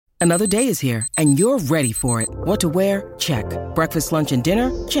Another day is here, and you're ready for it. What to wear? Check. Breakfast, lunch, and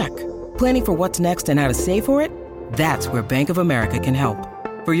dinner? Check. Planning for what's next and how to save for it? That's where Bank of America can help.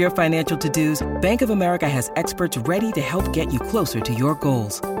 For your financial to-dos, Bank of America has experts ready to help get you closer to your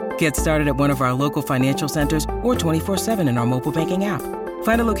goals. Get started at one of our local financial centers or 24/7 in our mobile banking app.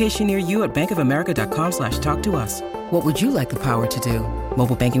 Find a location near you at bankofamerica.com/talktous. What would you like the power to do?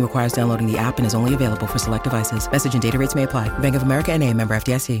 Mobile banking requires downloading the app and is only available for select devices. Message and data rates may apply. Bank of America N.A., member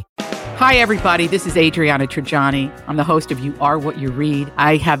FDIC. Hi, everybody. This is Adriana Trajani. I'm the host of You Are What You Read.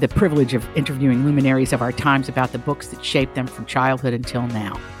 I have the privilege of interviewing luminaries of our times about the books that shaped them from childhood until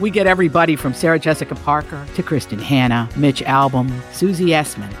now. We get everybody from Sarah Jessica Parker to Kristen Hanna, Mitch Albom, Susie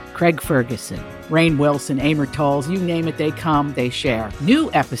Essman, Craig Ferguson, Rainn Wilson, Amor Tolls, you name it, they come, they share.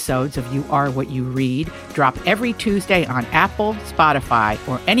 New episodes of You Are What You Read drop every Tuesday on Apple, Spotify,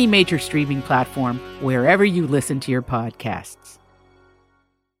 or any major streaming platform wherever you listen to your podcasts.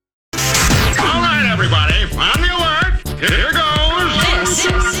 All right, everybody, on the alert. Here goes.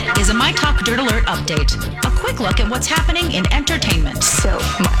 This is a My Talk Dirt Alert update. A quick look at what's happening in entertainment. So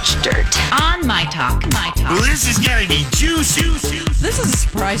much dirt. On My Talk. Well, this is going to be juicy. This is a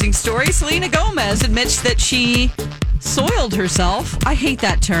surprising story. Selena Gomez admits that she soiled herself. I hate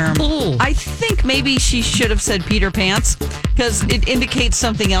that term. Ooh. I think maybe she should have said Peter Pants because it indicates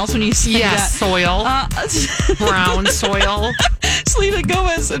something else when you say that. Soil. Brown soil. Selena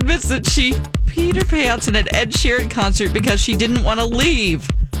Gomez admits that she Peter Pants in an Ed Sheeran concert because she didn't want to leave.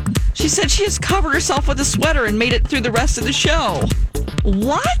 She said she has covered herself with a sweater and made it through the rest of the show.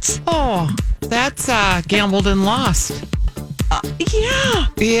 What? Oh, that's gambled and lost. Yeah.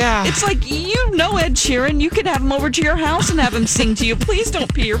 Yeah. It's like, you know Ed Sheeran. You could have him over to your house and have him sing to you. Please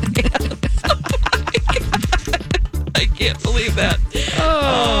don't pee your pants. Oh my God. I can't believe that.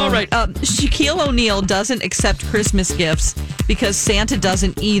 All right. Shaquille O'Neal doesn't accept Christmas gifts because Santa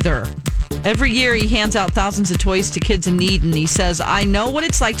doesn't either. Every year he hands out thousands of toys to kids in need, and he says, I know what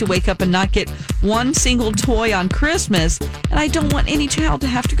it's like to wake up and not get one single toy on Christmas, and I don't want any child to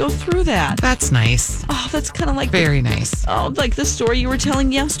have to go through that. That's nice. Oh, that's kind of like very nice. Oh, like the story you were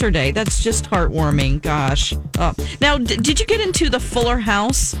telling yesterday. That's just heartwarming. Gosh. Now, did you get into the Fuller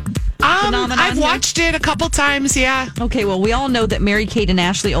House phenomenon? I've watched it a couple times, yeah. Okay, well, we all know that Mary-Kate and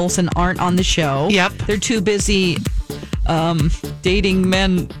Ashley Olsen aren't on the show. Yep. They're too busy dating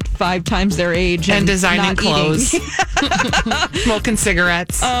men 5 times their age and designing not clothes, smoking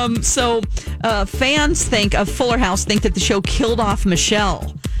cigarettes. So fans of Fuller House think that the show killed off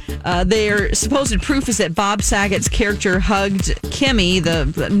Michelle. Their supposed proof is that Bob Saget's character hugged Kimmy,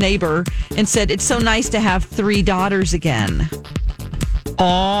 the neighbor, and said, "It's so nice to have 3 daughters again."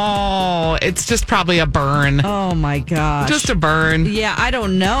 Oh, it's just probably a burn. Oh my gosh. Just a burn. Yeah, I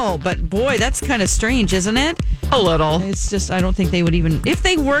don't know, but boy, that's kind of strange, isn't it? A little. It's just, I don't think they would even, if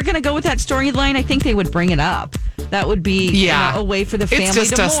they were going to go with that storyline, I think they would bring it up. That would be a way for the family it's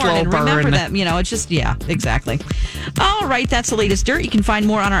just to a mourn slow and burn. remember that. It's just, exactly. All right, that's the latest dirt. You can find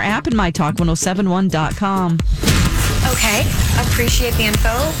more on our app and mytalk1071.com. Okay, appreciate the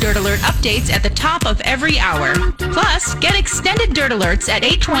info. Dirt Alert updates at the top of every hour. Plus, get extended Dirt Alerts at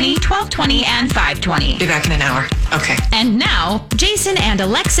 8:20, 12:20, and 5:20. Be back in an hour. Okay. And now, Jason and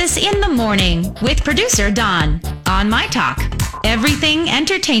Alexis in the morning with producer Don on My Talk. Everything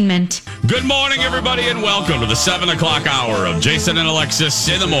entertainment. Good morning, everybody, and welcome to the 7 o'clock hour of Jason and Alexis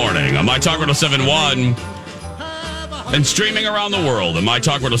in the morning on My Talk 1071 and streaming around the world at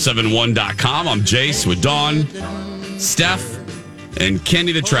mytalk1071.com. I'm Jace with Dawn, Steph, and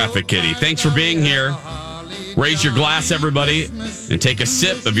Kenny the Traffic Kitty. Thanks for being here. Raise your glass, everybody, and take a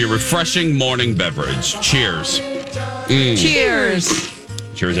sip of your refreshing morning beverage. Cheers. Cheers.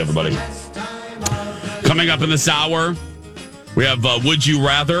 Cheers, everybody. Coming up in this hour, we have Would You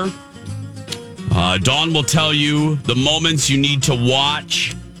Rather. Dawn will tell you the moments you need to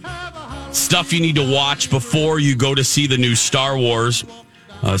watch, stuff you need to watch before you go to see the new Star Wars.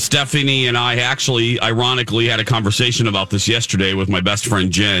 Stephanie and I actually, ironically, had a conversation about this yesterday with my best friend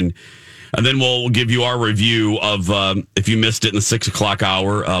Jen. And then we'll give you our review of, if you missed it in the 6 o'clock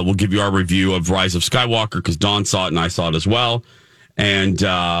hour, we'll give you our review of Rise of Skywalker because Dawn saw it and I saw it as well. And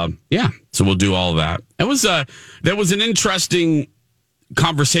so we'll do all of that. That was an interesting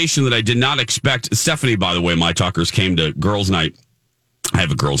conversation that I did not expect. Stephanie, by the way, my talkers came to girls' night. I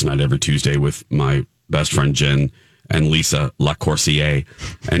have a girls' night every Tuesday with my best friend Jen and Lisa Lacourcier,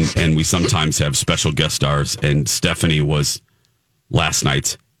 and we sometimes have special guest stars. And Stephanie was last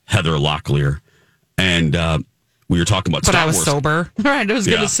night's Heather Locklear, and we were talking about Star Wars. But I was sober. Right, I was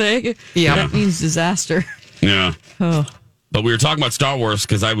going to say, that means disaster. Yeah. Oh. But we were talking about Star Wars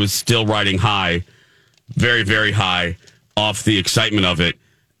because I was still riding high, very, very high, off the excitement of it.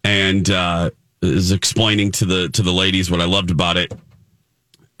 and is explaining to the ladies what I loved about it,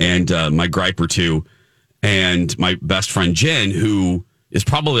 and my gripe or two, and my best friend Jen, who is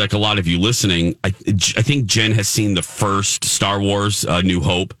probably like a lot of you listening. I think Jen has seen the first Star Wars, New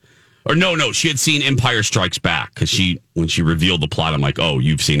Hope. Or no, she had seen Empire Strikes Back because when she revealed the plot, I'm like, oh,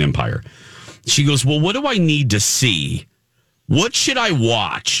 you've seen Empire. She goes, well, what do I need to see? What should I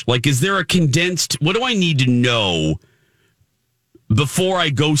watch? Like, is there a condensed, what do I need to know before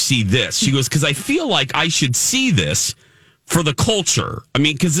I go see this? She goes, because I feel like I should see this for the culture. I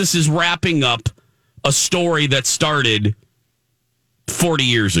mean, because this is wrapping up a story that started 40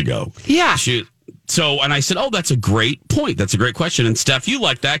 years ago. Yeah. And I said, oh, that's a great point. That's a great question. And Steph, you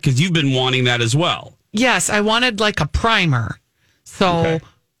like that because you've been wanting that as well. Yes, I wanted like a primer. So,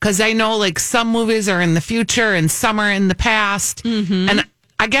 because I know like some movies are in the future and some are in the past. Mm-hmm. And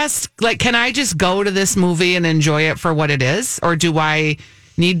I guess, like, can I just go to this movie and enjoy it for what it is? Or do I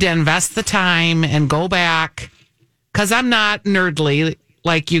need to invest the time and go back? Because I'm not nerdly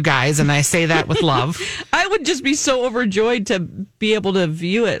like you guys, and I say that with love. I would just be so overjoyed to be able to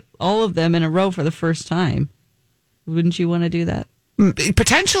view it, all of them in a row for the first time. Wouldn't you want to do that?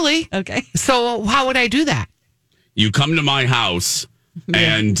 Potentially. Okay. So how would I do that? You come to my house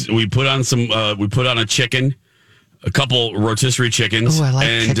and we put on a chicken, a couple rotisserie chickens. Oh, I like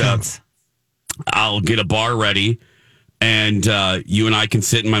and chickens. I'll get a bar ready, and you and I can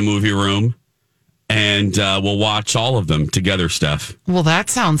sit in my movie room. And we'll watch all of them together, Steph. Well, that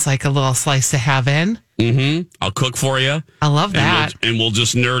sounds like a little slice of heaven. Mm-hmm. I'll cook for you. I love that. And we'll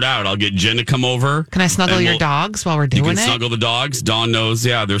just nerd out. I'll get Jen to come over. Can I snuggle your dogs while we're doing it? You can snuggle the dogs. Dawn knows.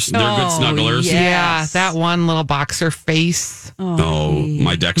 Yeah, they're good snugglers. Yes. Yeah, that one little boxer face. Oh,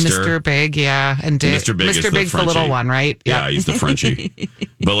 my Dexter. Mr. Big, yeah. And Mr. Big Mr. Big's the little one, right? Yeah, he's the Frenchie.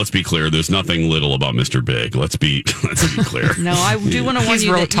 But let's be clear. There's nothing little about Mr. Big. Let's be clear. No, I do want to warn He's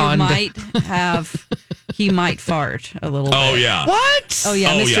you rotund. that you might have... He might fart a little bit. Oh, yeah. What? Oh,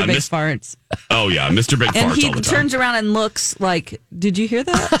 yeah, Mr. Big farts. Oh, yeah, Mr. Big farts And he all the time. turns around and looks like, did you hear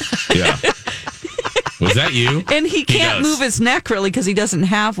that? Yeah. Was that you? And he can't move his neck really because he doesn't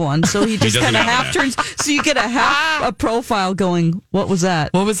have one. So he just kind of half turns. So you get a profile going, what was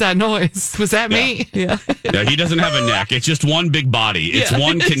that? What was that noise? Was that me? Yeah. Yeah, he doesn't have a neck. It's just one big body. It's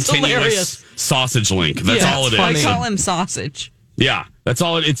one it's continuous hilarious. sausage link. That's all it is. I call him sausage. Yeah, that's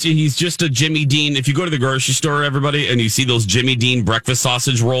all. He's just a Jimmy Dean. If you go to the grocery store, everybody, and you see those Jimmy Dean breakfast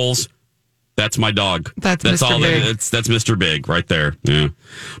sausage rolls, that's my dog. That's Mr. all. Big. That's Mr. Big right there. Yeah,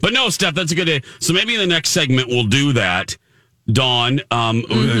 but no, Steph, that's a good day. So maybe in the next segment we'll do that. Dawn,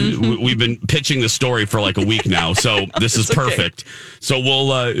 we've been pitching the story for like a week now, so this is perfect. So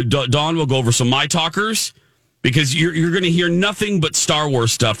we'll Dawn will go over some My Talkers. Because you're going to hear nothing but Star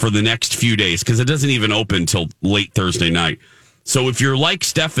Wars stuff for the next few days because it doesn't even open till late Thursday night. So if you're like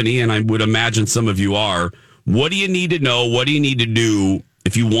Stephanie, and I would imagine some of you are, what do you need to know? What do you need to do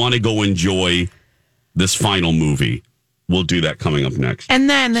if you want to go enjoy this final movie? We'll do that coming up next. And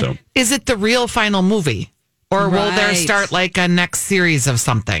then, is it the real final movie? Or will there start like a next series of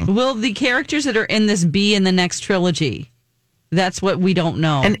something? Will the characters that are in this be in the next trilogy? That's what we don't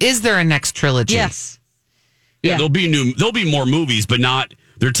know. And is there a next trilogy? Yes. Yeah, there'll be more movies, but not.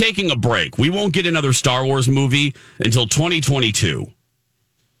 They're taking a break. We won't get another Star Wars movie until 2022.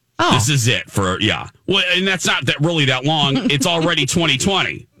 Oh, this is it for Well, and that's not really that long. It's already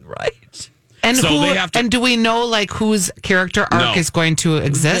 2020, right? And so they have to, and do we know like whose character arc is going to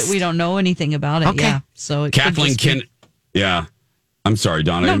exist? We don't know anything about it. Okay. Yeah. So it Kathleen Kennedy. Yeah, I'm sorry,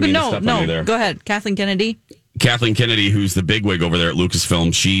 Donna. I didn't mean to step on you there. Go ahead, Kathleen Kennedy. Kathleen Kennedy, who's the bigwig over there at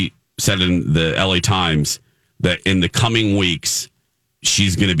Lucasfilm, she said in the LA Times that in the coming weeks,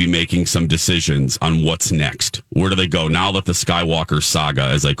 she's going to be making some decisions on what's next. Where do they go? Now that the Skywalker saga,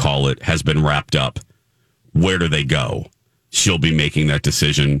 as I call it, has been wrapped up, where do they go? She'll be making that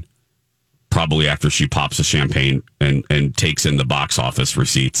decision probably after she pops a champagne and takes in the box office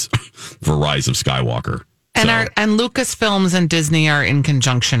receipts for Rise of Skywalker. And Lucasfilms and Disney are in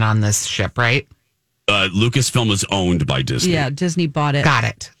conjunction on this ship, right? Lucasfilm is owned by Disney. Yeah, Disney bought it. Got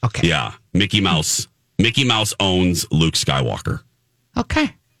it. Okay. Yeah, Mickey Mouse owns Luke Skywalker.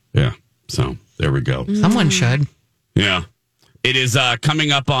 Okay. Yeah. So there we go. Someone should. Yeah. It is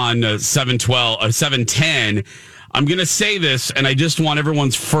coming up on 7:10. I'm going to say this, and I just want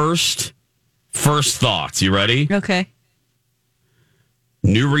everyone's first thoughts. You ready? Okay.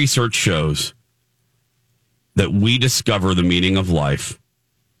 New research shows that we discover the meaning of life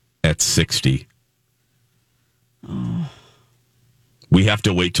at 60. Oh. We have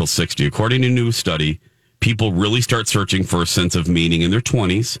to wait till 60. According to a new study, people really start searching for a sense of meaning in their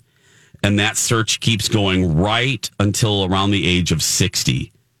 20s, and that search keeps going right until around the age of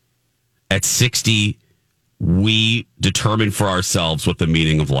 60. at 60, we determine for ourselves what the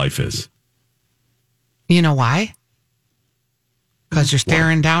meaning of life is? You know why? Because you're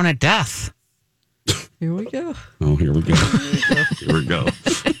staring down at death. Here we go. Oh, here we go. Here we go.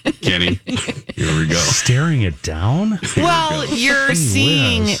 Kenny, here we go. Staring it down? Well, you're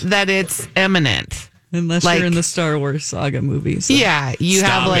seeing that it's imminent. Unless Like- you're in the Star Wars saga movies. Yeah, you Stop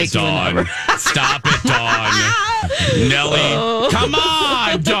have like it, Dawn. Stop it, Dawn. Nelly, come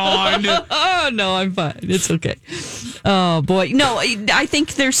on, Dawn. Oh, no, I'm fine. It's okay. Oh, boy. No, I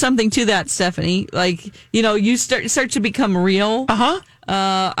think there's something to that, Stephanie. Like, you start to become real.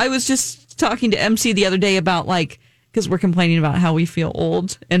 I was just talking to MC the other day about, like, because we're complaining about how we feel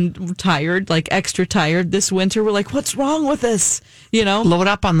old and tired, like extra tired this winter. We're like, what's wrong with us? load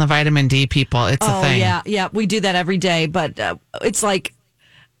up on the vitamin D, people. It's a thing. Yeah, we do that every day. But it's like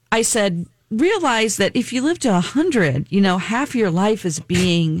I said, realize that if you live to 100, half your life is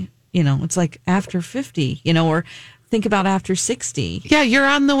being, it's like after 50, or think about after 60. Yeah, you're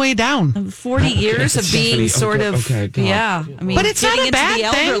on the way down. 40 years of being sort of, okay, go on. yeah. I mean, But it's not getting a into bad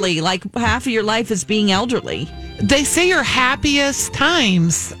the thing. elderly, like half of your life is being elderly. They say your happiest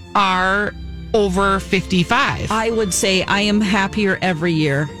times are over 55. I would say I am happier every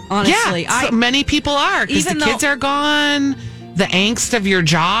year. Honestly, yeah, so many people are because the Even kids are gone. The angst of your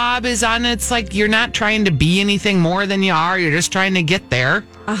job is on. It's like you're not trying to be anything more than you are. You're just trying to get there.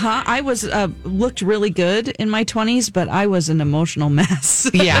 I was looked really good in my 20s, but I was an emotional mess.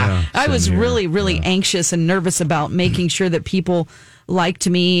 Yeah. I was same here. really, really anxious and nervous about making sure that people liked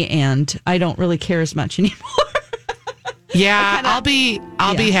me, and I don't really care as much anymore. Yeah, I'll be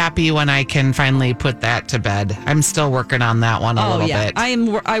happy when I can finally put that to bed. I'm still working on that one a little bit.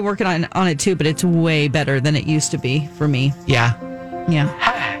 I working on it too, but it's way better than it used to be for me. Yeah. Yeah.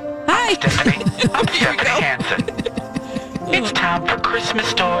 Hi, Stephanie. I'm Stephanie Hansen. It's time for Christmas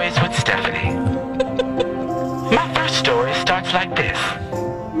Stories with Stephanie. My first story starts like this.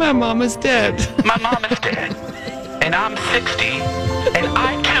 My mom is dead. My mom is dead, and I'm 60, and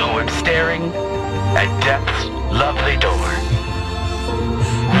I too am staring at death's lovely door.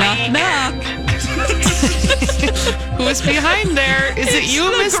 Knock, knock. Who's behind there? Is it you,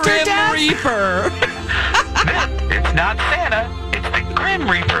 the Mr. Grim Death? Reaper. It's not Santa, it's the Grim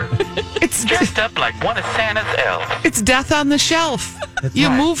Reaper, It's dressed up like one of Santa's elves. It's Death on the Shelf. You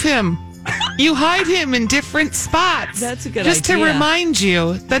right. move him. You hide him in different spots. That's a good Just to idea. remind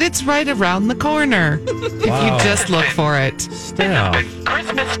you that it's right around the corner. If you just look for it. Steph. The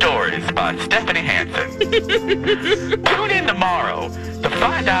Christmas Stories by Stephanie Hansen. Tune in tomorrow to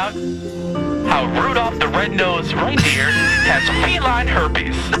find out how Rudolph the Red-Nosed Reindeer has feline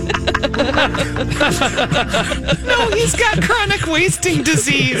herpes. No, he's got chronic wasting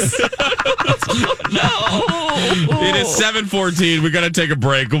disease. It is 7:14. We got to take a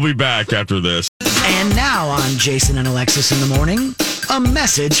break. We'll be back after this. And now on Jason and Alexis in the Morning, a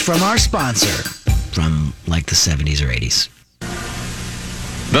message from our sponsor from like the 70s or 80s.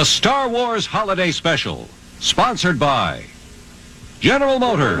 The Star Wars Holiday Special, sponsored by General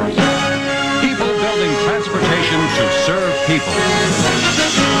Motors. People building transportation to serve people.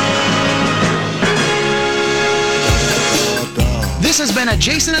 This has been a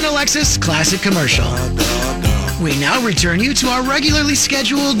Jason and Alexis classic commercial. We now return you to our regularly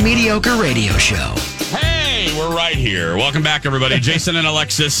scheduled mediocre radio show. Hey, we're right here. Welcome back, everybody. Jason and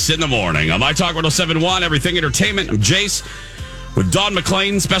Alexis in the morning. On My Talk 107.1, Everything Entertainment. I'm Jace with Dawn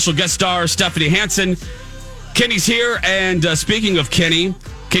McClain, special guest star Stephanie Hansen. Kenny's here, and speaking of Kenny,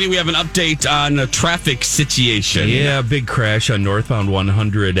 we have an update on a traffic situation. Yeah, big crash on northbound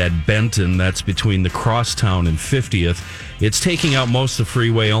 100 at Benton. That's between the Crosstown and 50th. It's taking out most of the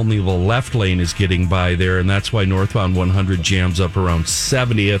freeway. Only the left lane is getting by there, and that's why northbound 100 jams up around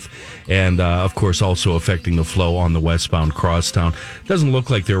 70th, and of course also affecting the flow on the westbound Crosstown. Doesn't look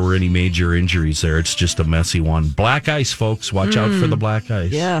like there were any major injuries there. It's just a messy one. Black ice, folks. Watch out for the black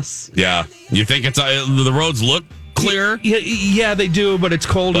ice. Yes. Yeah. You think it's the roads look clear? Yeah, they do, but it's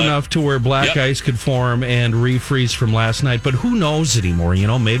cold enough to where black ice could form and refreeze from last night. But who knows anymore?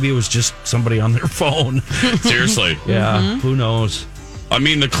 Maybe it was just somebody on their phone. Seriously. Yeah, who knows? I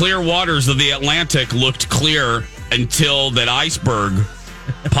mean, the clear waters of the Atlantic looked clear until that iceberg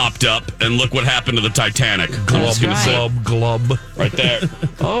popped up, and look what happened to the Titanic. Glub. Right there.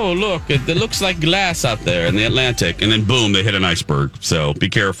 Oh, look, it looks like glass out there in the Atlantic. And then, boom, they hit an iceberg. So be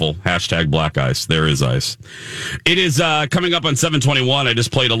careful. Hashtag black ice. There is ice. It is coming up on 7:21. I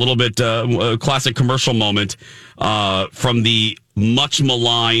just played a little bit classic commercial moment from the much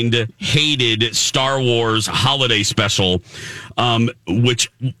maligned, hated Star Wars holiday special, which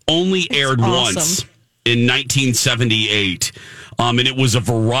only aired once in 1978. And it was a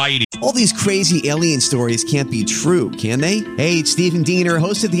variety. All these crazy alien stories can't be true, can they? Hey, it's Stephen Diener,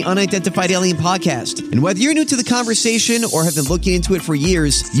 host of the Unidentified Alien Podcast. And whether you're new to the conversation or have been looking into it for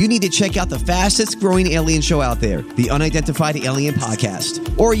years, you need to check out the fastest growing alien show out there, the Unidentified Alien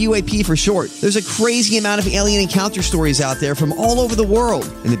Podcast, or UAP for short. There's a crazy amount of alien encounter stories out there from all over the world.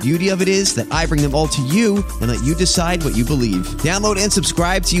 And the beauty of it is that I bring them all to you and let you decide what you believe. Download and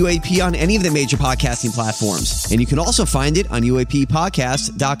subscribe to UAP on any of the major podcasting platforms. And you can also find it on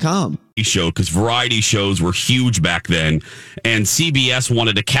UAPpodcast.com. Show, because variety shows were huge back then, and CBS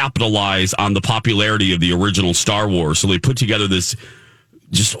wanted to capitalize on the popularity of the original Star Wars, so they put together this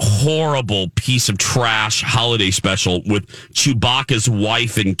just horrible piece of trash holiday special with Chewbacca's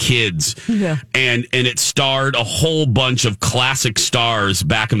wife and kids. Yeah. And it starred a whole bunch of classic stars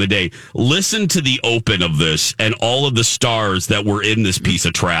back in the day. Listen to the open of this and all of the stars that were in this piece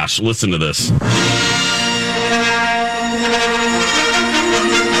of trash. Listen to this.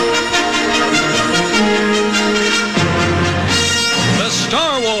 The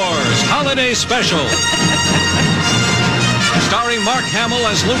Star Wars Holiday Special. Starring Mark Hamill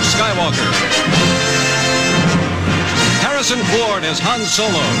as Luke Skywalker. Harrison Ford as Han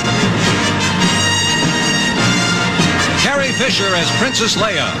Solo. Carrie Fisher as Princess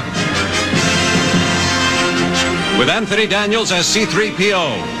Leia. With Anthony Daniels as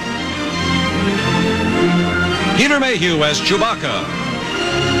C-3PO. Peter Mayhew as Chewbacca.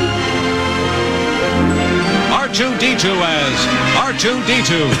 R2-D2 as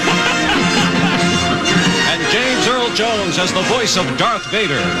R2-D2. And James Earl Jones as the voice of Darth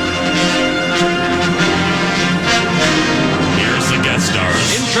Vader. Here's the guest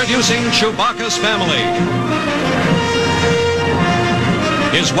stars. Introducing Chewbacca's family.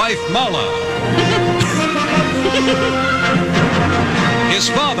 His wife, Mala. His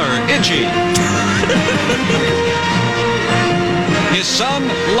father, Itchy. His son,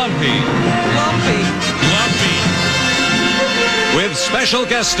 Lumpy. Lumpy. With special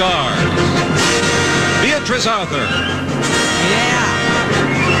guest stars, Beatrice Arthur. Yeah.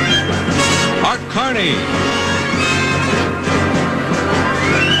 Art Carney.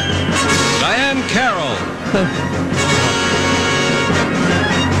 Diane Carroll.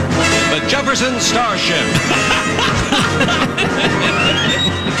 The Jefferson Starship.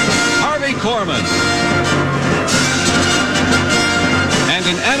 Harvey Korman. And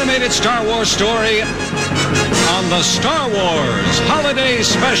an animated Star Wars story on the Star Wars Holiday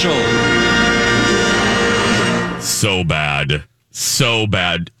Special. So bad. So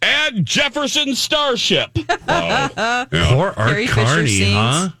bad. And Jefferson Starship. Oh. Poor Art Carney,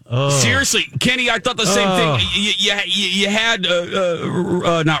 huh? Oh. Seriously, Kenny, I thought the same thing. You had,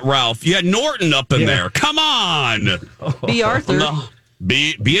 not Ralph, you had Norton up in there. Come on. B. Arthur. No.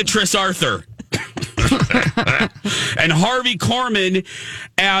 Beatrice Arthur. And Harvey Korman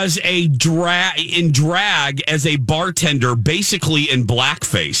as a drag as a bartender, basically in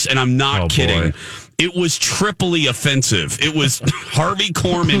blackface. And I'm not kidding. Boy. It was triply offensive. It was Harvey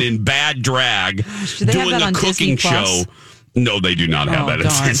Korman in bad drag doing a cooking show. No, they do not have that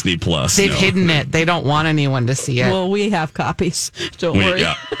at Disney Plus. They've hidden it. They don't want anyone to see it. Well, we have copies. Don't worry.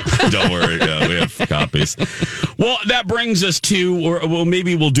 Yeah, don't worry. Yeah, we have copies. Well, that brings us to, or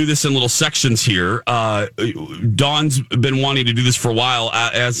maybe we'll do this in little sections here. Dawn's been wanting to do this for a while,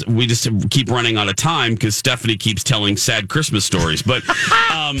 as we just keep running out of time because Stephanie keeps telling sad Christmas stories. But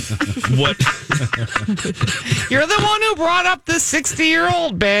what? You're the one who brought up the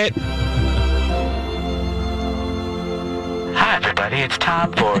 60-year-old bit. Hi, everybody. It's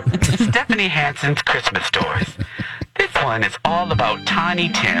time for Stephanie Hansen's Christmas Stories. This one is all about Tiny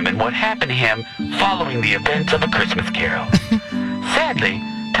Tim and what happened to him following the events of A Christmas Carol. Sadly,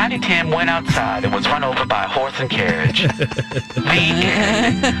 Tiny Tim went outside and was run over by a horse and carriage. The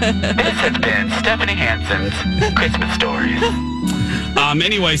end. This has been Stephanie Hansen's Christmas Stories.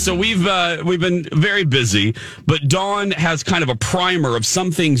 Anyway, so we've been very busy, but Dawn has kind of a primer of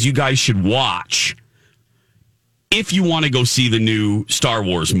some things you guys should watch if you want to go see the new Star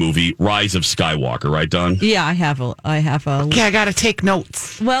Wars movie, Rise of Skywalker, right, Dawn? Yeah, I have a. Okay, I got to take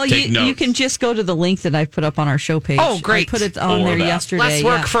notes. Well, you can just go to the link that I put up on our show page. Oh, great! I put it on there yesterday. Less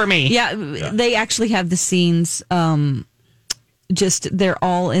work for me. Yeah, they actually have the scenes. Just they're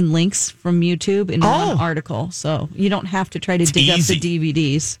all in links from YouTube in one article, so you don't have to try to dig up the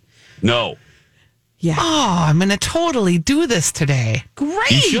DVDs. No. Yeah. Oh, I'm going to totally do this today.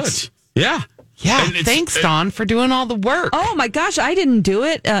 Great. You should. Yeah. Yeah, thanks, Dawn, for doing all the work. Oh, my gosh, I didn't do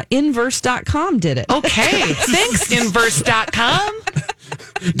it. Inverse.com did it. Okay, thanks, Inverse.com.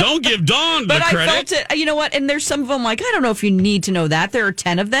 Don't give Dawn the credit. But I felt it, you know what, and there's some of them, like, I don't know if you need to know that. There are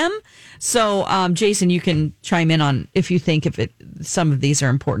 10 of them. So, Jason, you can chime in on if you think some of these are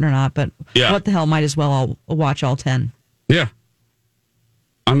important or not, but what the hell, might as well I'll watch all 10. Yeah.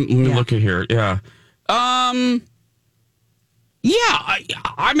 Let me look at here. Yeah. I'm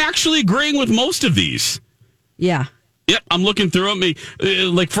actually agreeing with most of these. Yeah. Yep, I'm looking through them.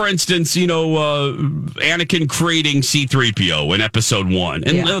 Like, for instance, Anakin creating C-3PO in episode 1.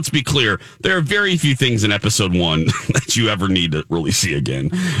 And let's be clear, there are very few things in episode 1 that you ever need to really see again.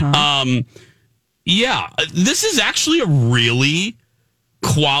 This is actually a really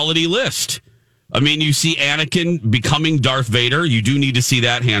quality list. I mean, you see Anakin becoming Darth Vader. You do need to see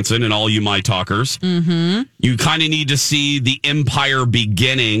that, Hanson, and all you my talkers. Mm-hmm. You kind of need to see the Empire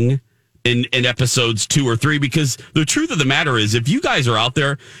beginning in episodes 2 or 3, because the truth of the matter is, if you guys are out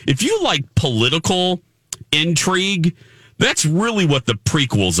there, if you like political intrigue, that's really what the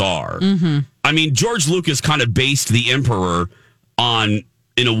prequels are. Mm-hmm. I mean, George Lucas kind of based the Emperor on,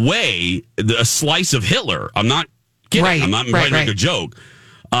 in a way, a slice of Hitler. I'm not kidding. Right, I'm not trying to make a joke.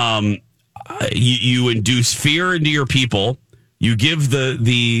 You induce fear into your people. You give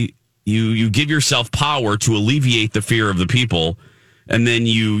you give yourself power to alleviate the fear of the people, and then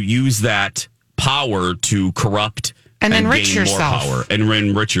you use that power to corrupt and enrich gain yourself. more power and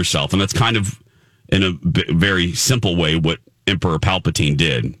enrich yourself. And that's kind of, in a very simple way, what Emperor Palpatine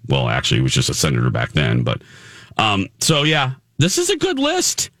did. Well, actually, he was just a senator back then. But this is a good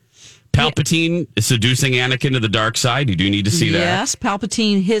list. Palpatine is seducing Anakin to the dark side. You do need to see that. Yes,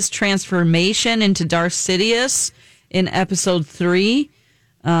 Palpatine, his transformation into Darth Sidious in episode 3.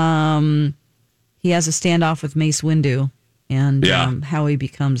 He has a standoff with Mace Windu, and how he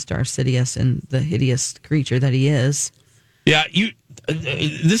becomes Darth Sidious and the hideous creature that he is. Yeah,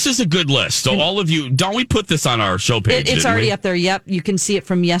 this is a good list. So all of you, don't we put this on our show page? It's already up there. Yep, you can see it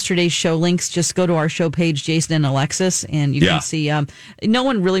from yesterday's show links. Just go to our show page, Jason and Alexis, and you can see. No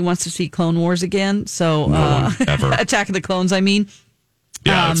one really wants to see Clone Wars again. So no one, ever. Attack of the Clones, I mean.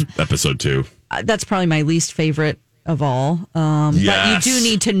 Yeah, that's episode 2. That's probably my least favorite of all. But you do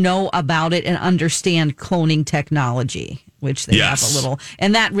need to know about it and understand cloning technology, which they have a little.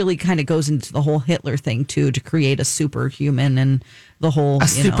 And that really kind of goes into the whole Hitler thing, too, to create a superhuman and the whole... A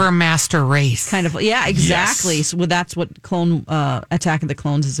super master race. Kind of, yeah, exactly. Yes. So that's what Attack of the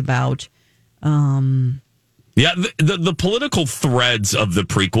Clones is about. The political threads of the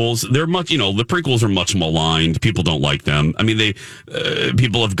prequels, they're much, the prequels are much maligned. People don't like them. I mean,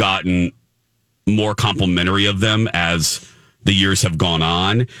 people have gotten more complimentary of them as the years have gone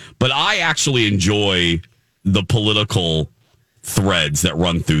on. But I actually enjoy the political threads that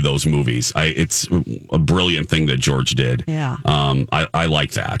run through those movies. It's a brilliant thing that George did. Yeah. I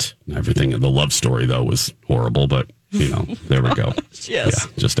like that. Everything. The love story, though, was horrible, but there we go. Yes. Yeah,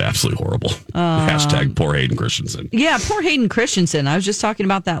 just absolutely horrible. Hashtag poor Hayden Christensen. Yeah, poor Hayden Christensen. I was just talking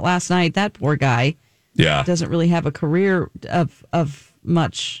about that last night. That poor guy. Yeah. Doesn't really have a career of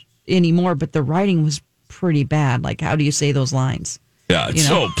much anymore, but the writing was pretty bad. Like, how do you say those lines? Yeah,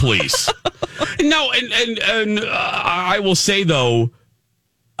 so please. No, and I will say, though,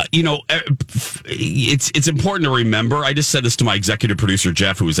 it's important to remember. I just said this to my executive producer,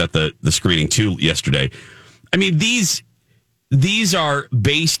 Jeff, who was at the screening, too, yesterday. I mean, these are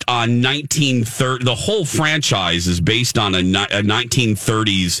based on 1930. The whole franchise is based on a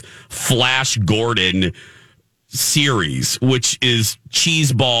 1930s Flash Gordon series, which is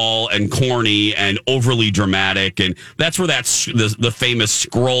cheeseball and corny and overly dramatic, and that's where the famous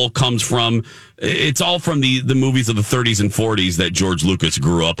scroll comes from. It's all from the movies of the 30s and 40s that George Lucas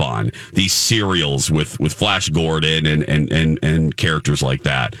grew up on. These serials with Flash Gordon and characters like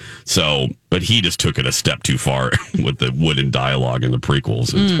that. So, but he just took it a step too far with the wooden dialogue in the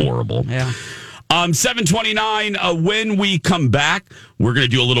prequels. It's horrible. Yeah. 7:29. When we come back, we're going to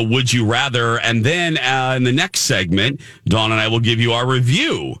do a little Would You Rather. And then in the next segment, Dawn and I will give you our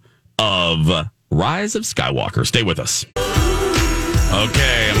review of Rise of Skywalker. Stay with us.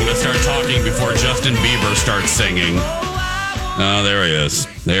 Okay, I'm going to start talking before Justin Bieber starts singing. Oh, there he is.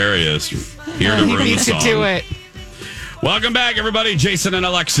 There he is. Here to ruin the song. To do it. Welcome back, everybody. Jason and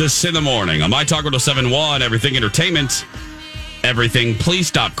Alexis in the morning. On My Talk 107.1, Everything Entertainment. Everything. Please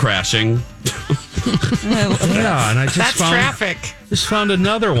stop crashing. Yeah, and I just found traffic. Just found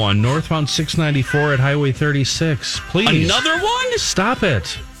another one, northbound 694 at Highway 36. Please, another one. Stop it!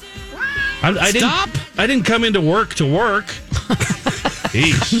 Stop! I didn't come into work to work.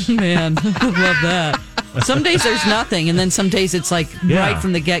 Jeez. Man, I love that. Some days there's nothing, and then some days it's like right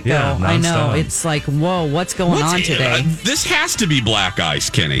from the get-go. Yeah, I know. It's like, whoa, what's going on today? This has to be black ice,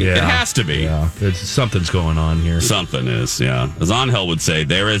 Kenny. Yeah. It has to be. Yeah, something's going on here. Something is, yeah. As Angel would say,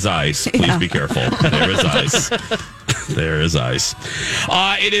 there is ice. Please be careful. There is ice. There is ice.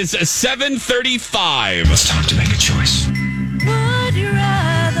 It is 7:35. It's time to make a choice.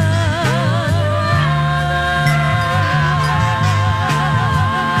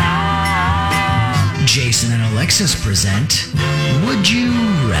 present Would You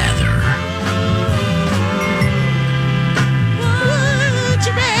Rather? Would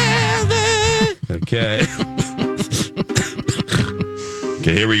you rather? Okay.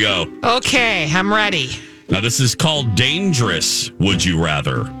 Okay, here we go. Okay, I'm ready. Now, this is called Dangerous Would You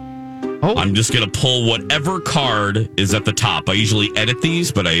Rather. Oh. I'm just going to pull whatever card is at the top. I usually edit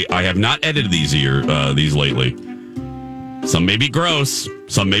these, but I have not edited these lately. Some may be gross,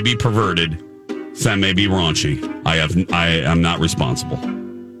 some may be perverted, some may be raunchy. I am not responsible.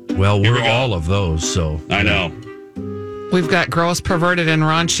 Well, we're all of those, so. I know. We've got gross, perverted, and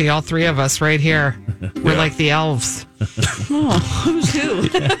raunchy, all three of us right here. We're like the elves. Oh, who's who?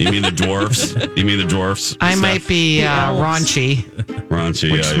 You mean the dwarfs? I might be raunchy.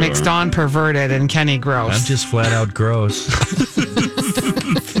 Raunchy, which makes Dawn perverted and Kenny gross. I'm just flat out gross.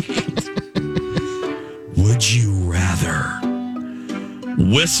 Would you rather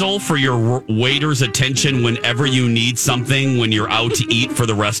whistle for your waiter's attention whenever you need something when you're out to eat for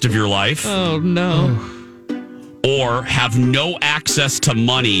the rest of your life? Oh, no. Or have no access to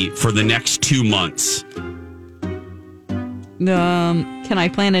money for the next 2 months? Can I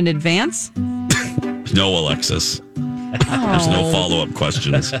plan in advance? No, Alexis. There's no follow-up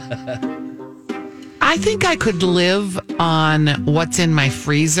questions. I think I could live on what's in my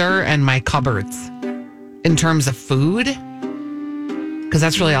freezer and my cupboards in terms of food, because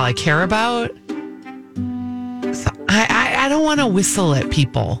that's really all I care about. So I don't want to whistle at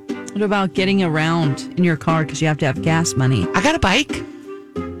people. What about getting around in your car because you have to have gas money? I got a bike.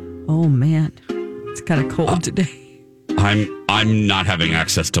 Oh, man. It's kind of cold today. I'm not having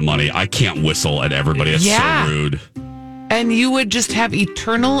access to money. I can't whistle at everybody. It's so rude. And you would just have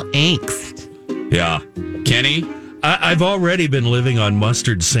eternal angst. Yeah. Kenny? I've already been living on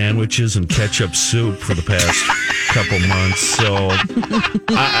mustard sandwiches and ketchup soup for the past couple months. So,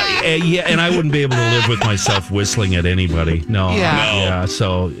 and I wouldn't be able to live with myself whistling at anybody. No. Yeah.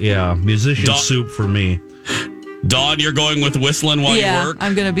 So, musician soup for me. Dawn, you're going with whistling while you work?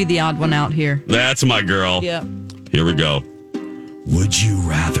 I'm going to be the odd one out here. That's my girl. Yep. Here we go. Would you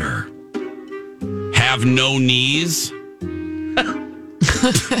rather have no knees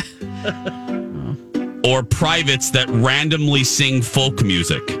or privates that randomly sing folk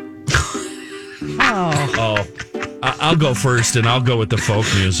music? I'll go first, and I'll go with the folk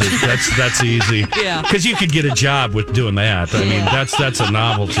music. That's easy. Yeah, because you could get a job with doing that. I mean, that's a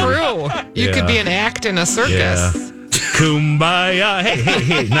novelty. True. You could be an act in a circus. Yeah. Kumbaya.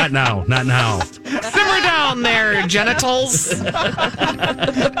 Hey, not now. Simmer down there, genitals.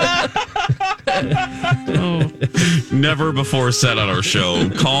 Never before said on our show.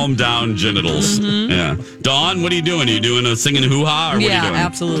 Calm down, genitals. Mm-hmm. Yeah. Dawn, what are you doing? Are you doing a singing hoo-ha, or what are you doing? Yeah,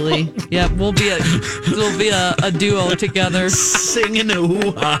 absolutely. Yeah, we'll be a duo together. Singing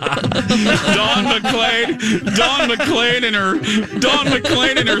hoo-ha. Dawn McClain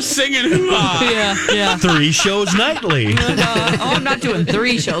and her singing hoo-ha. Yeah. 3 shows nightly. I'm not doing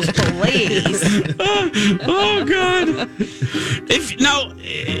 3 shows, please. Oh God!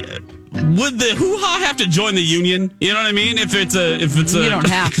 Would the hoo-ha have to join the union? You know what I mean? If it's a, you don't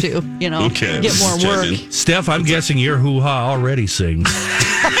have to. Okay, get more work. Steph, I'm guessing your hoo-ha already sings.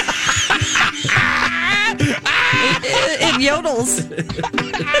 It yodels.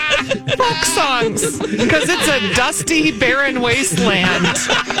 Folk songs, because it's a dusty, barren wasteland.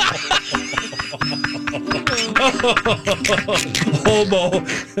 Hobo.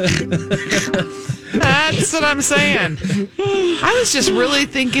 That's what I'm saying. I was just really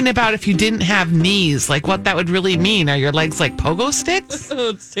thinking about if you didn't have knees, like what that would really mean. Are your legs like pogo sticks? Oh,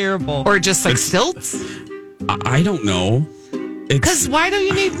 it's terrible. Or just like stilts? I don't know. Because why do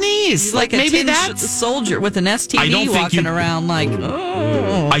you need knees? Like maybe that's a soldier with an STD walking around like,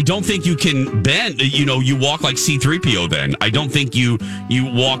 oh. I don't think you can bend. You walk like C-3PO then. I don't think you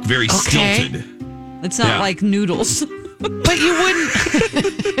walk very stilted. It's not like noodles. But you wouldn't.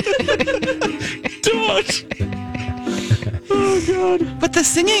 Oh, God. But the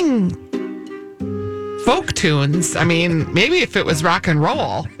singing folk tunes, I mean, maybe if it was rock and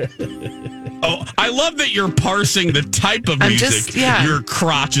roll. Oh, I love that you're parsing the type of music your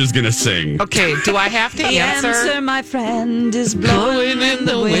crotch is going to sing. Okay, do I have to answer? The answer, my friend, is blowing in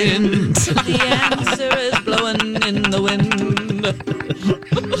the wind. The answer is blowing in the wind.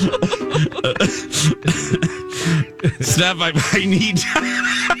 Steph, I need...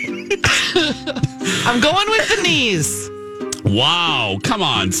 I'm going with the knees. Wow. Come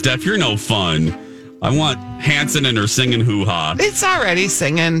on, Steph. You're no fun. I want Hanson and her singing hoo-ha. It's already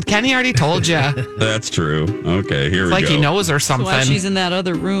singing. Kenny already told you. That's true. Okay, here we go. Like he knows or something. That's why she's in that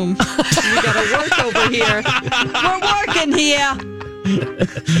other room. We got to work over here. We're working here.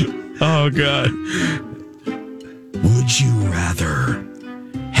 Oh, God. Would you rather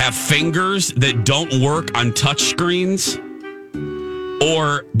have fingers that don't work on touchscreens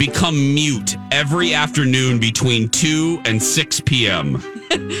or become mute every afternoon between 2 and 6 p.m.?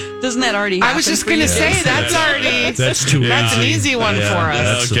 Doesn't that already happen? I was just going to say, that's already... That's too That's an easy one for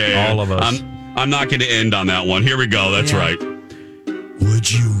us. That's Okay. all of us. I'm not going to end on that one. Here we go. That's right.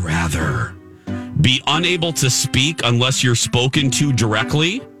 Would you rather be unable to speak unless you're spoken to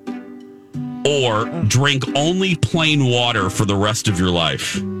directly or drink only plain water for the rest of your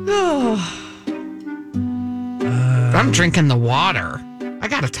life? I'm drinking the water. I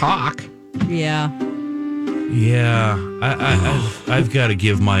got to talk. Yeah. Yeah, I've got to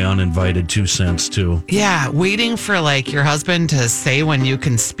give my uninvited 2 cents too. Yeah, waiting for like your husband to say when you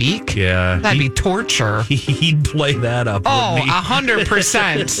can speak. Yeah, That'd be torture. He'd play that up. Oh, with me.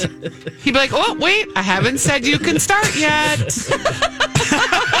 100%. He'd be like, oh, wait, I haven't said you can start yet.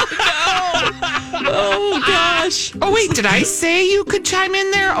 Oh, gosh. Oh, wait, did I say you could chime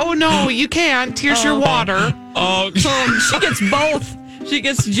in there? Oh, no, you can't. Here's your water. Oh, She gets both. She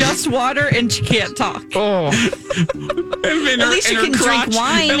gets just water and she can't talk. Oh. At least you can drink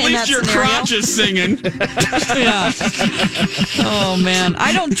wine At in least that your scenario. crotch is singing. Yeah. Oh, man.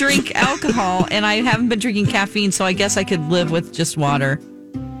 I don't drink alcohol, and I haven't been drinking caffeine, so I guess I could live with just water.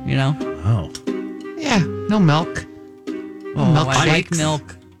 You know? Oh. Yeah, no milk. Oh, milk I like shakes.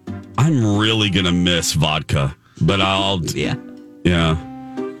 milk. I'm really going to miss vodka, but I'll Yeah.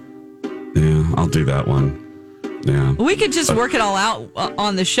 I'll do that one. Yeah. We could just work it all out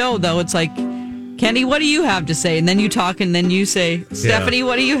on the show, though. It's like, Kenny, what do you have to say? And then you talk, and then you say, Stephanie,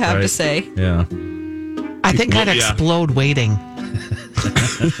 what do you have to say? Yeah. I think I'd Well, yeah. explode waiting.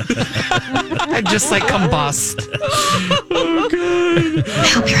 I'd just like combust. I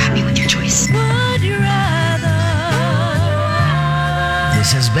hope you're happy with your choice.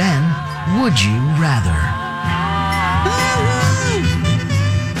 This has been Would You Rather?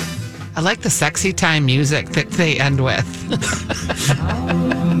 I like the sexy time music that they end with.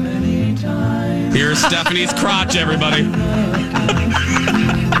 Here's Stephanie's crotch, everybody.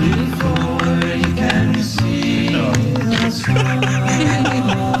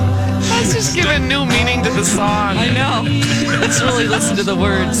 Let's just give a new meaning to the song. I know. Let's really listen to the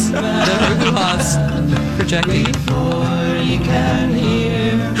words. The hoo-ha's projecting.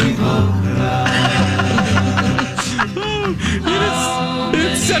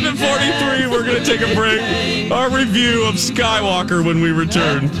 It's 7:43. We're going to take a break. Our review of Skywalker when we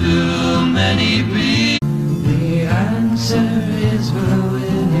return.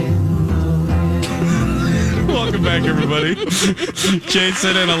 Welcome back, everybody.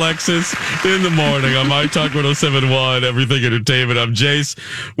 Jason and Alexis in the morning on My Talk 107.1, Everything Entertainment. I'm Jace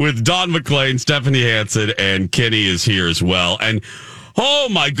with Don McClain, Stephanie Hansen, and Kenny is here as well. And oh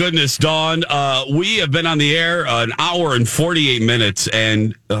my goodness, Dawn, we have been on the air an hour and 48 minutes,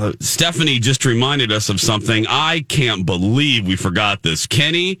 and Stephanie just reminded us of something. I can't believe we forgot this.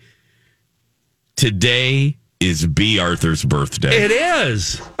 Kenny, today is B. Arthur's birthday. It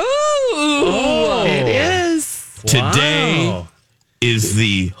is. Oh, it is. Today Wow. is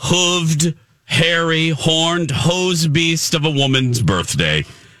the hooved, hairy, horned hose beast of a woman's birthday.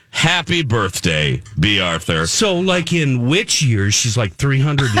 Happy birthday, B. Arthur. So, like, in which years? She's like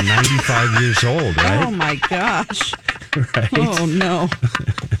 395 years old, right? Oh, my gosh. Right. Oh, no.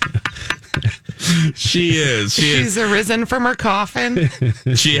 She is. She's arisen from her coffin.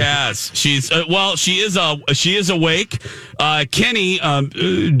 She has. She's well. She is awake. Kenny,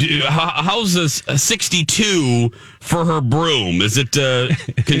 how's this 62 for her broom? Is it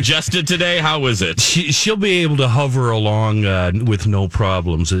congested today? How is it? She'll be able to hover along with no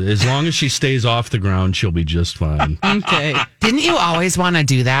problems. As long as she stays off the ground, she'll be just fine. Okay. Didn't you always want to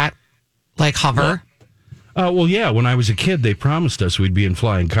do that? Like hover? Well, yeah. When I was a kid, they promised us we'd be in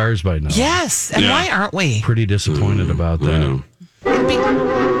flying cars by now. Yes. And Yeah. why aren't we? Pretty disappointed about that. know.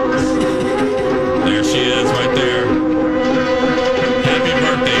 There she is, right there. Happy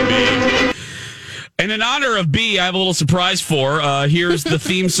birthday, B. And in honor of B, I have a little surprise for. Here's the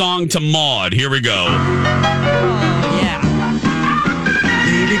theme song to Maude. Here we go. Yeah.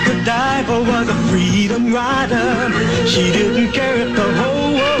 Lady Godiva was a freedom rider. She didn't care if the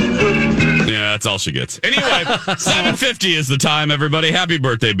whole world would. Yeah, that's all she gets. Anyway, 7:50 is the time, everybody. Happy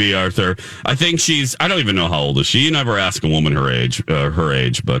birthday, B. Arthur. I think I don't even know how old is she. You never ask a woman her age,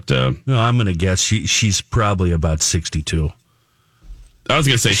 but No, I'm going to guess she's probably about 62. I was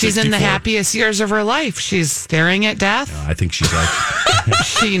going to say She's 64. in the happiest years of her life. She's staring at death. I think she's like,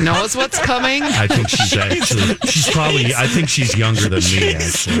 She knows what's coming. I think she's I think she's younger than me,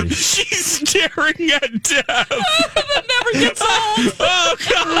 actually. She's staring at death. That never it gets old. Oh,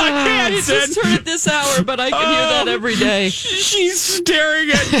 God. It's just turned at this hour, but I can hear that every day. She's staring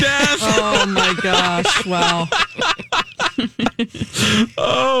at death. Oh, my gosh. Wow.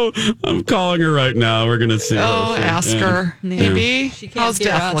 Oh, I'm calling her right now. We're going to see. Oh, ask her. Maybe. How's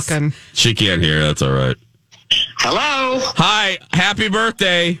Death looking? She can't hear. That's all right. Hello. Hi. Happy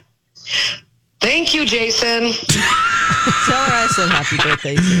birthday. Thank you, Jason. Tell her I said happy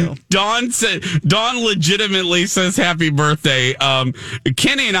birthday, too. Dawn legitimately says happy birthday.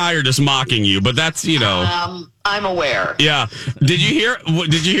 Kenny and I are just mocking you, but that's, I'm aware. Yeah. Did you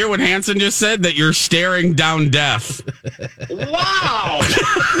hear what Hanson just said? That you're staring down death. Wow.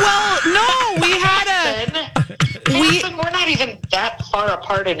 Well, no, we had Hanson, we're not even that far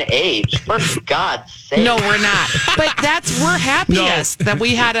apart in age. For God's sake. No, we're not. But we're happiest that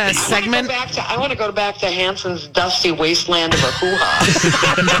we had a segment. I want to go back to Hanson's dusty wasteland of a hoo-ha.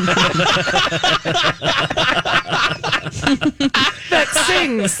 That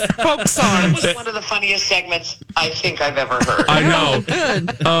sings folk songs. One of the funniest segments I think I've ever heard. I know.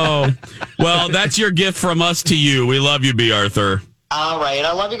 Good. Oh, well, that's your gift from us to you. We love you, B. Arthur. All right.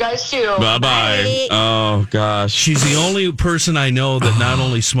 I love you guys, too. Bye-bye. Bye. Oh, gosh. She's the only person I know that not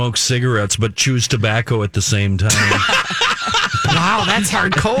only smokes cigarettes, but chews tobacco at the same time. Wow, that's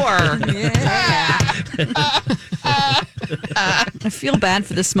hardcore. Yeah. I feel bad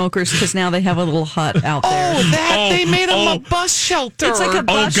for the smokers because now they have a little hut out there. They made them a bus shelter. It's like a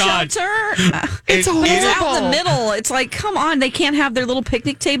bus shelter. It's horrible. It's out in the middle. It's like, come on, they can't have their little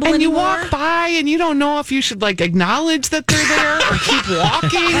picnic table and anymore. You walk by and you don't know if you should acknowledge that they're there or keep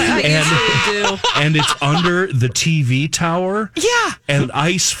walking. And it's under the TV tower. Yeah. And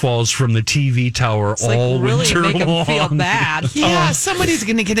ice falls from the TV tower It's all really winter make long. them feel bad. Yeah, somebody's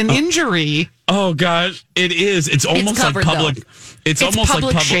going to get an injury. Oh gosh, it is. It's almost covered, like public. though. It's almost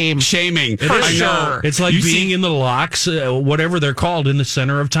public like public shaming. It is. I know. It's like being in the locks, whatever they're called, in the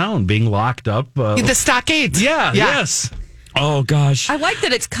center of town, being locked up. The stockades. Yeah. Yes. Oh gosh. I like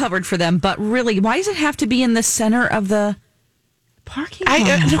that it's covered for them, but really, why does it have to be in the center of the parking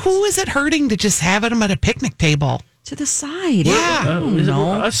lot? Who is it hurting to just have them at a picnic table? To the side. Yeah.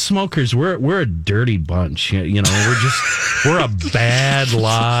 Us smokers, we're a dirty bunch. We're a bad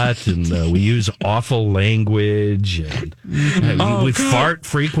lot, and we use awful language, and we fart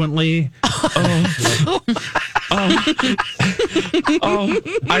frequently.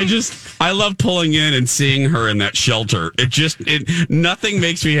 I love pulling in and seeing her in that shelter. Nothing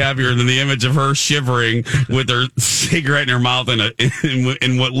makes me happier than the image of her shivering with her cigarette in her mouth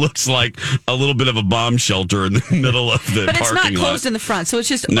in what looks like a little bit of a bomb shelter in the middle of the But it's parking not closed lot. in the front, so it's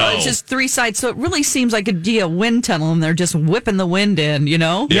just three sides. So it really seems like a wind tunnel, and they're just whipping the wind in.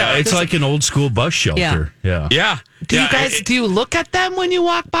 Yeah, it's like an old school bus shelter. Yeah. Do you look at them when you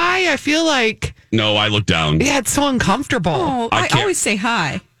walk by? I feel like. No, I look down. Yeah, it's so uncomfortable. Oh, I always say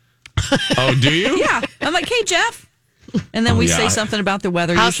hi. Oh, do you? Yeah. I'm like, hey, Jeff. And then we say something about the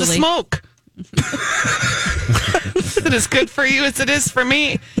weather. How's usually. the smoke? Is it as good for you as it is for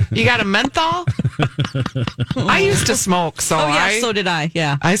me? You got a menthol? I used to smoke, so so did I.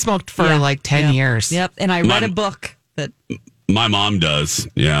 Yeah. I smoked for 10 years. Yep. And I read a book that. My mom does.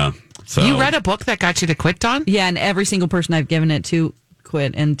 Yeah. So you read a book that got you to quit, Dawn? Yeah, and every single person I've given it to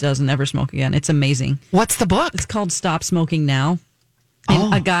quit and doesn't ever smoke again. It's amazing. What's the book? It's called Stop Smoking Now.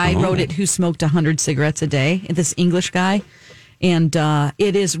 And a guy wrote it who smoked 100 cigarettes a day, this English guy. And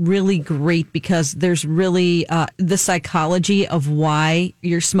it is really great because there's really the psychology of why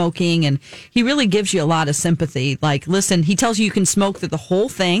you're smoking. And he really gives you a lot of sympathy. Like, listen, he tells you can smoke through the whole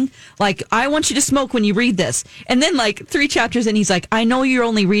thing. Like, I want you to smoke when you read this. And then, 3 chapters in, he's like, I know you're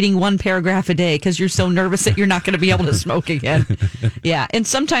only reading 1 paragraph a day because you're so nervous that you're not going to be able to smoke again. Yeah. And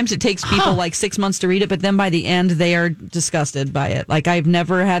sometimes it takes people 6 months to read it. But then by the end, they are disgusted by it. Like, I've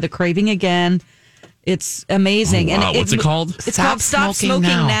never had a craving again. It's amazing. Oh, wow. And What's it called? It's called Stop Smoking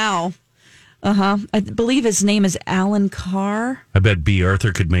Now. Uh-huh. I believe his name is Alan Carr. I bet B.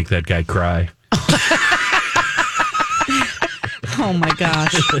 Arthur could make that guy cry. Oh, my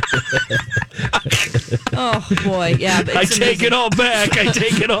gosh. Oh, boy. Yeah. I take it all back.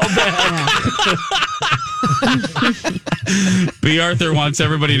 B. Arthur wants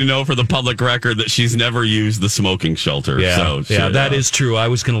everybody to know for the public record that she's never used the smoking shelter. Yeah, that is true. I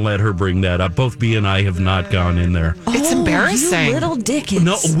was going to let her bring that up. Both B and I have not gone in there. It's embarrassing. You little dickens.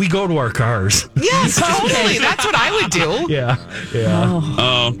 No, we go to our cars. Yes, totally. That's what I would do. Yeah.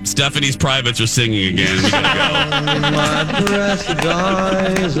 Oh, Stephanie's privates are singing again.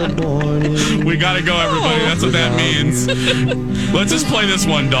 We gotta go, everybody. That's what that means. Let's just play this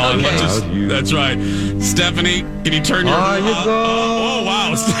one, Dawn. Okay. That's right. Stephanie, can you turn your... Oh,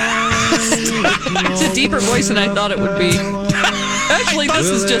 wow. It's a deeper voice than I thought it would be. Actually, this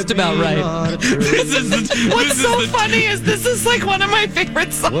is just about right. What's so funny is this is like one of my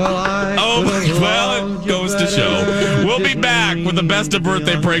favorite songs. Well, it goes to show. We'll be back with the best of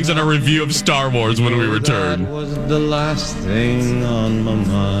birthday pranks and a review of Star Wars when we return. That was the last thing on my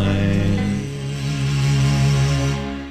mind.